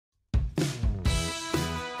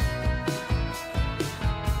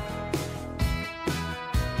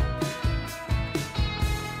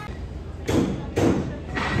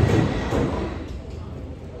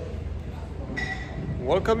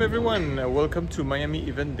Welcome everyone, welcome to Miami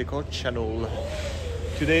Event Decor channel.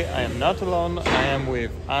 Today I am not alone, I am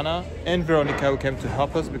with Anna and Veronica who came to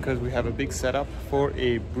help us because we have a big setup for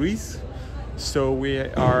a Brit. So we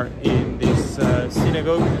are in this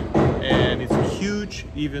synagogue and it's a huge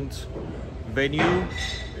event venue.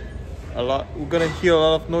 We're gonna hear a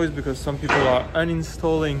lot of noise because some people are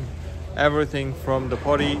uninstalling everything from the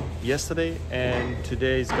party yesterday, and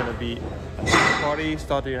today is gonna be a party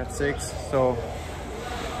starting at 6. So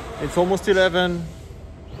it's almost 11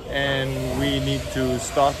 and we need to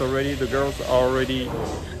start already. The girls are already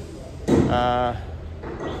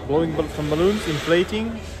blowing some balloons,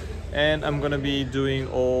 inflating, and I'm gonna be doing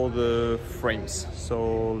all the frames.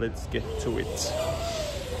 So let's get to it.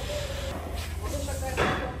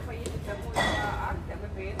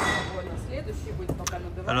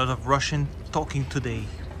 A lot of Russian talking today.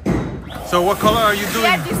 So what color are you doing? We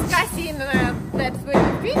are discussing that when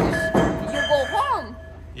you finish, you go home.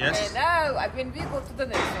 Yes. And now when we go to the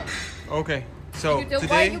next one. Okay. So Can you tell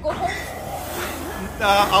today, why you go home?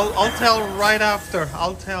 I'll tell right after.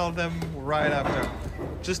 I'll tell them right after.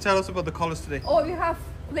 Just tell us about the colors today. Oh, we have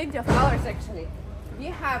plenty of colors actually. We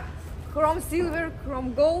have chrome silver,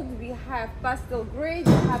 chrome gold. We have pastel gray.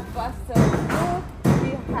 We have pastel blue.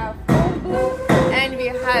 We have gold blue, and we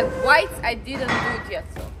have white. I didn't do it yet.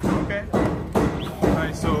 So. Okay.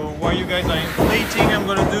 Alright, so while you guys are inflating, I'm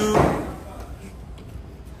gonna do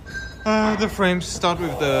the frames. Start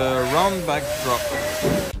with the round backdrop.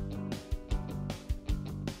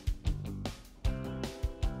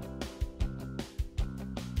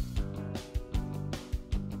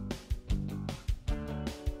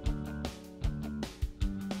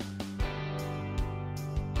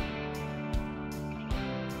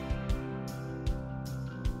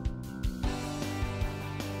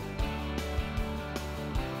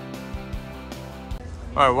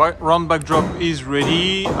 Alright, round backdrop is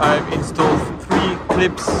ready. I've installed 3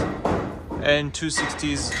 clips and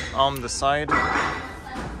 260s on the side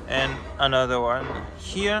and another one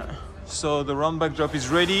here. So the round backdrop is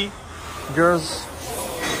ready. Girls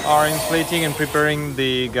are inflating and preparing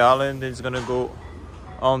the garland. It's gonna go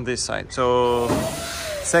on this side. So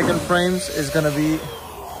second frames is gonna be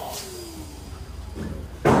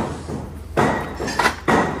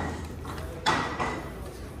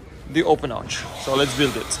the open arch. So let's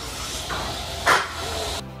build it.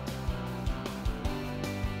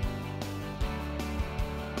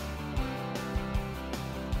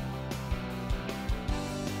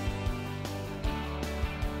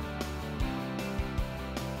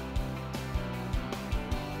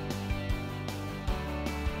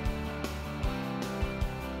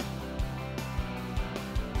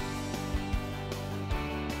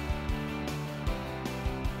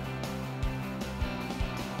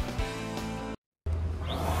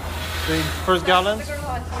 The first garland.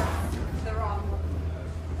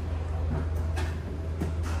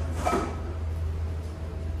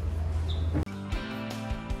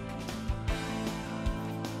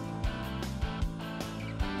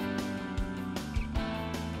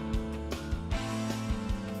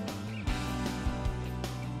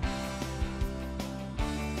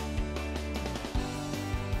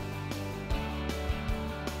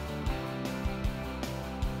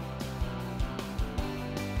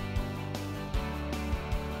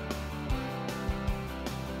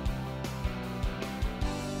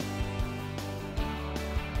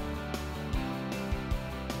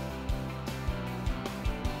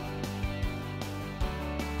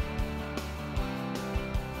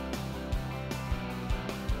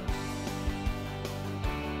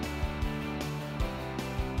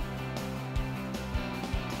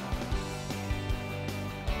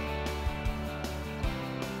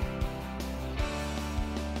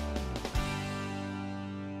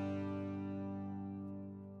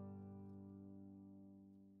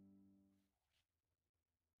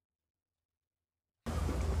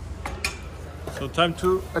 So time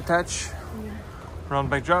to attach round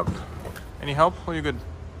backdrop. Any help or you good?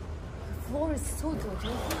 The floor is so dirty.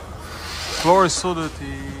 Floor is so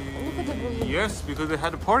dirty. Look at the balloon. Yes, because they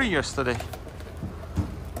had a party yesterday.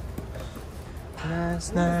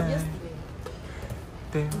 Last night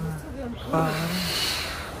they were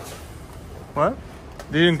What?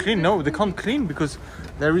 They didn't clean? No, they can't clean because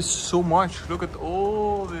there is so much. Look at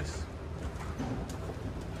all this.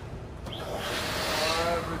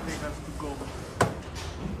 Everything has to go.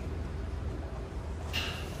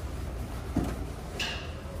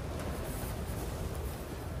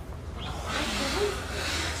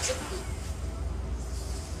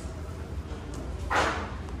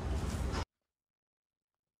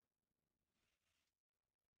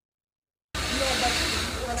 No, but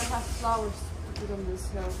we're gonna have flowers to put on this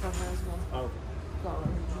cover as well. Oh. Color.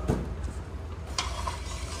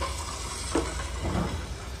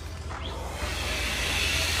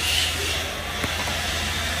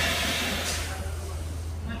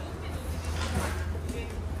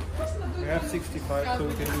 We have 65, so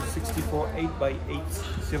we can do 64 8x8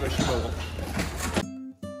 silver shimmer.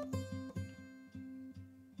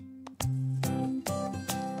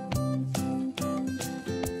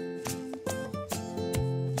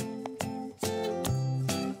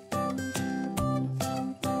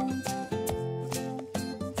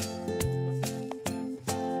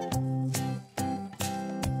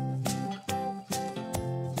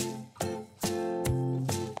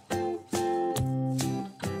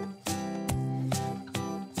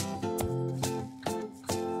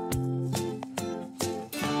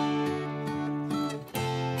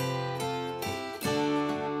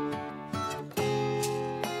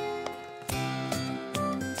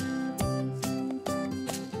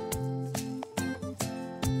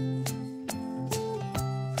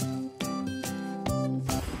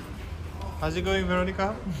 How's it going,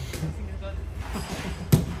 Veronica?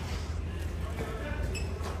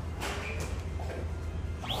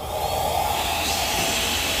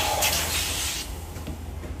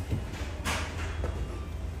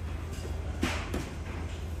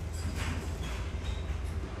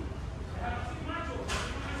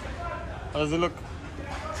 How does it look? It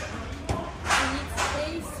needs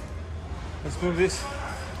space. Let's move this.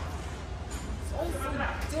 It's also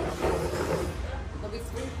dirty. But it's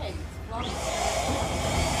very heavy. It's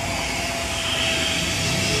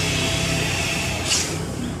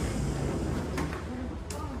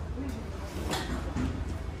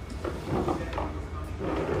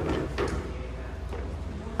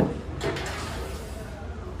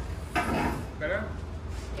Better?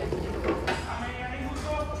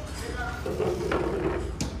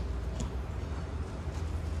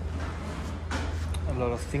 A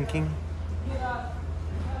lot of thinking.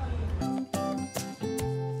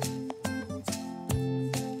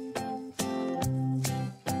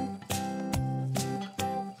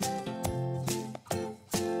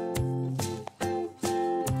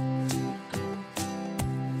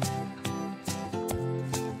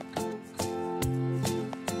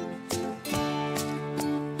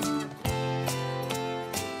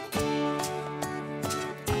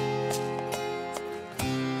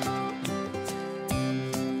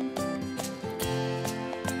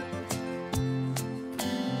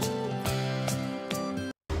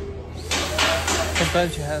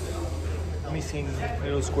 Sometimes you have missing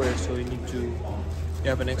little squares, so you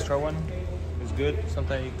have an extra one. It's good.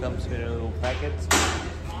 Sometimes it comes in a little packet,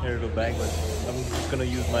 in a little bag, but I'm just gonna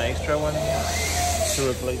use my extra one to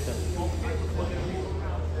replace them.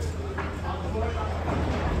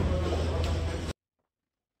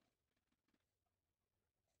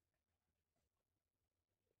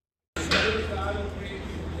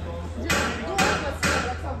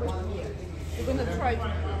 We're gonna try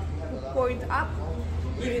to point up,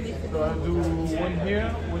 even if So I'll do one here,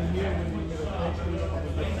 one here,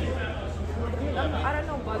 I don't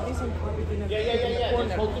know, but this one probably gonna be in the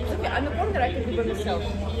corner. Okay, on the corner I can do by myself.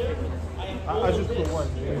 I'll just put one.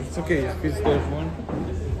 It's okay if it's there's one.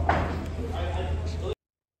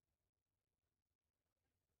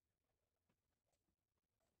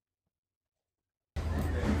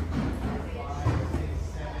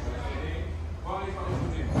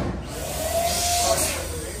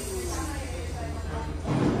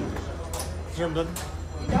 Here, I'm done.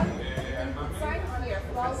 You done? Then put sign here,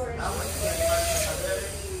 flower and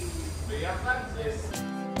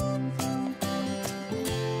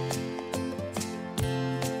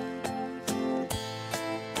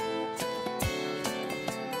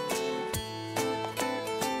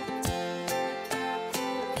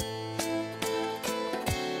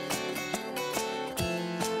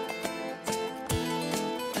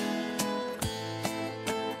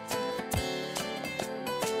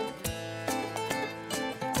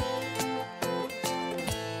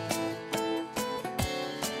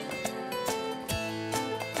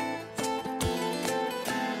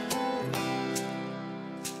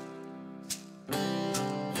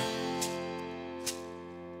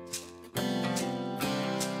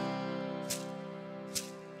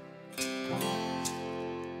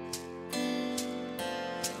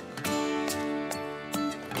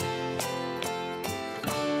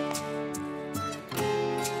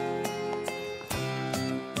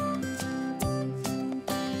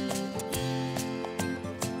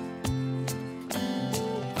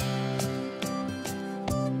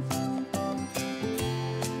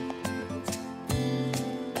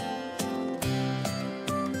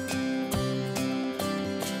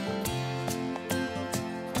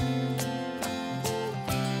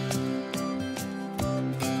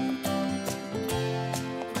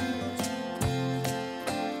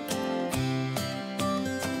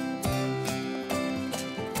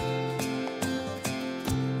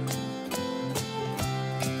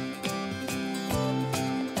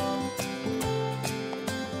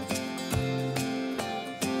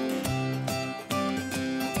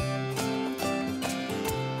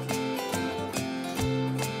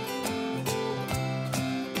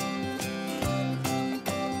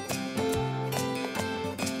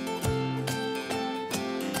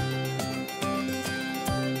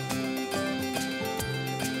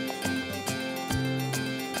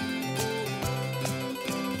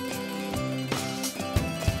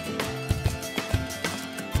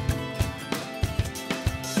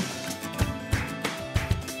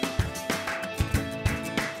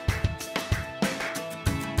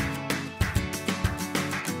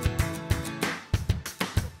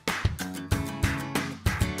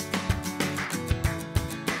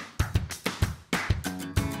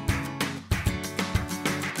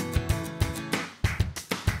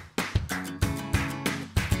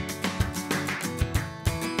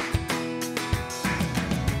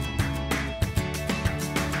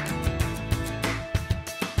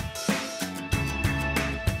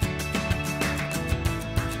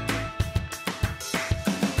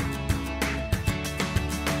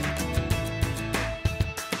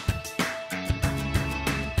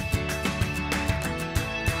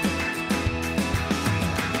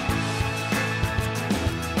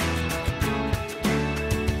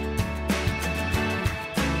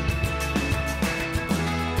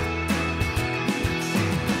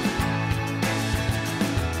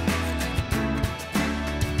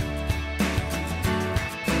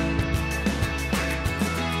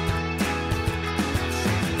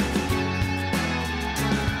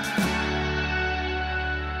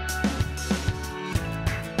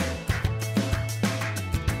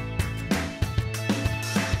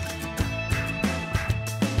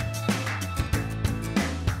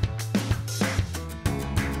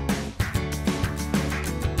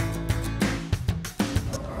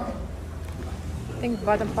think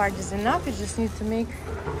bottom part is enough. You just need to make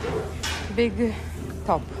big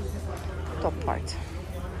top part.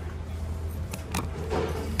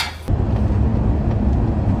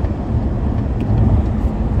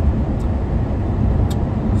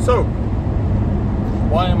 So,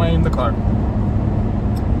 why am I in the car?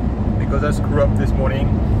 Because I screwed up this morning.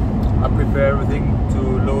 I prepared everything to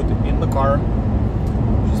load in the car.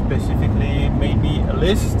 She specifically made me a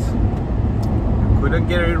list. Couldn't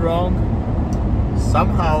get it wrong.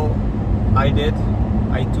 Somehow I did.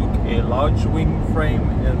 I took a large wing frame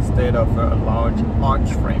instead of a large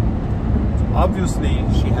arch frame. So obviously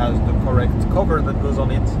she has the correct cover that goes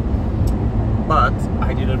on it, but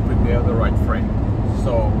I didn't prepare the right frame.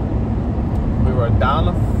 So we were down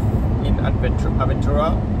in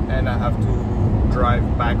Aventura and I have to drive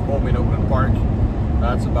back home in Oakland Park.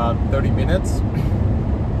 That's about 30 minutes.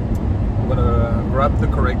 I'm gonna grab the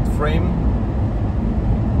correct frame,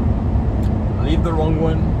 leave the wrong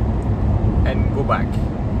one, and go back.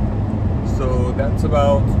 So that's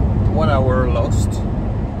about 1 hour lost,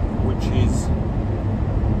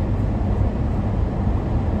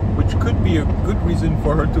 which could be a good reason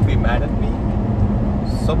for her to be mad at me.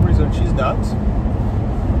 Some reason she's not.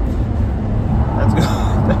 That's good.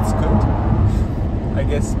 That's good. I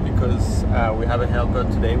guess because we have a helper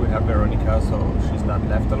today. We have Veronica, so she's not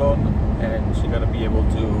left alone, and she's gonna be able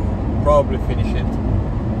to probably finish it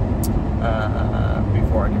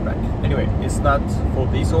before I get back. Anyway, it's not for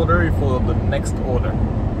this order, it's for the next order.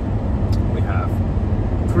 We have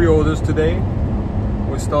 3 orders today.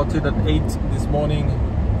 We started at 8 this morning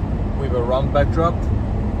with a round backdrop,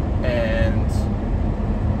 and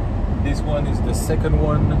this one is the second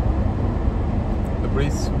one, the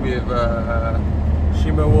Brit with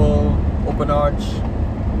shimmer wall, open arch,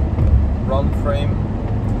 round frame.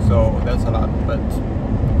 So that's a lot, but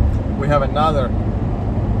we have another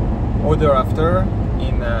order after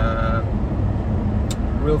in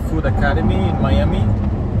Real Food Academy in Miami,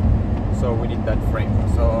 so we need that frame.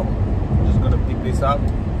 So I'm just gonna pick this up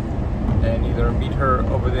and either meet her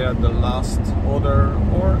over there at the last order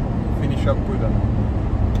or finish up with them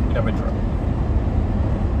in Aventura.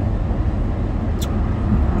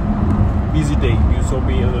 Busy day. You saw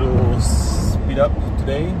me a little speed up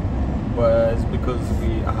today, but it's because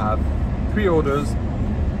we have 3 orders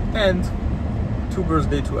and 2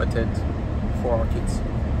 birthdays to attend for our kids.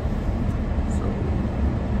 So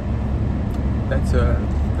that's a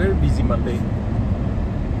very busy Monday.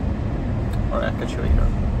 Alright, I'll catch you later.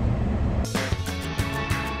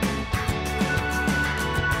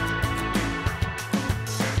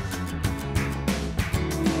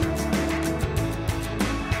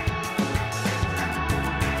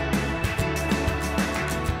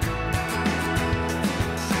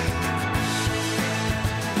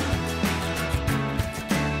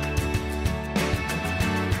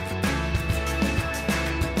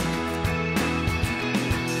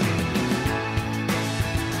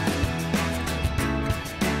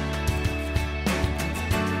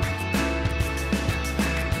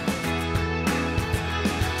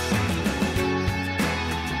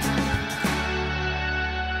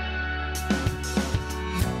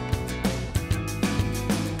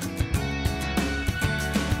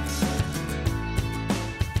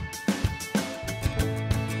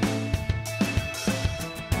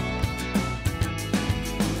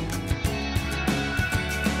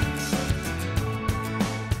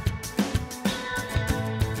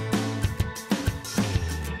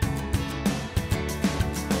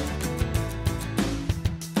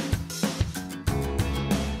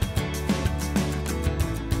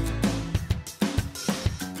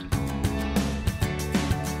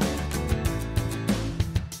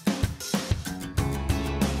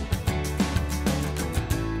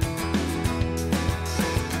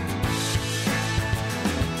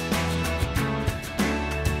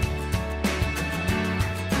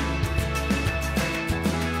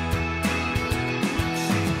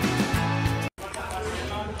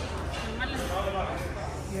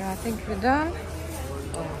 I think we're done.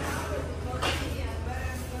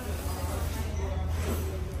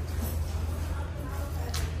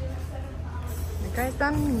 The guy's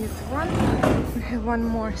done. We need one. We have one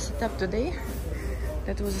more setup today.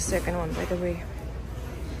 That was the second one, by the way.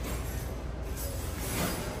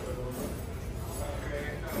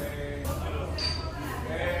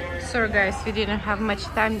 Sorry guys, we didn't have much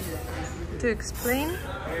time to explain,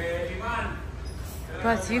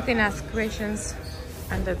 but you can ask questions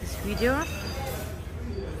under this video.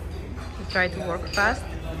 We try to work fast.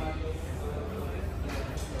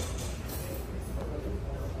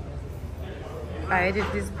 I edit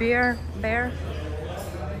this bear.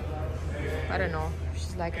 I don't know.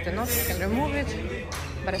 She's like it or not. You can remove it,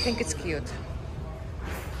 but I think it's cute.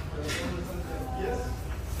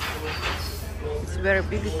 It's very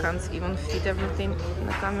big, it can't even fit everything in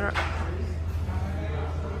the camera.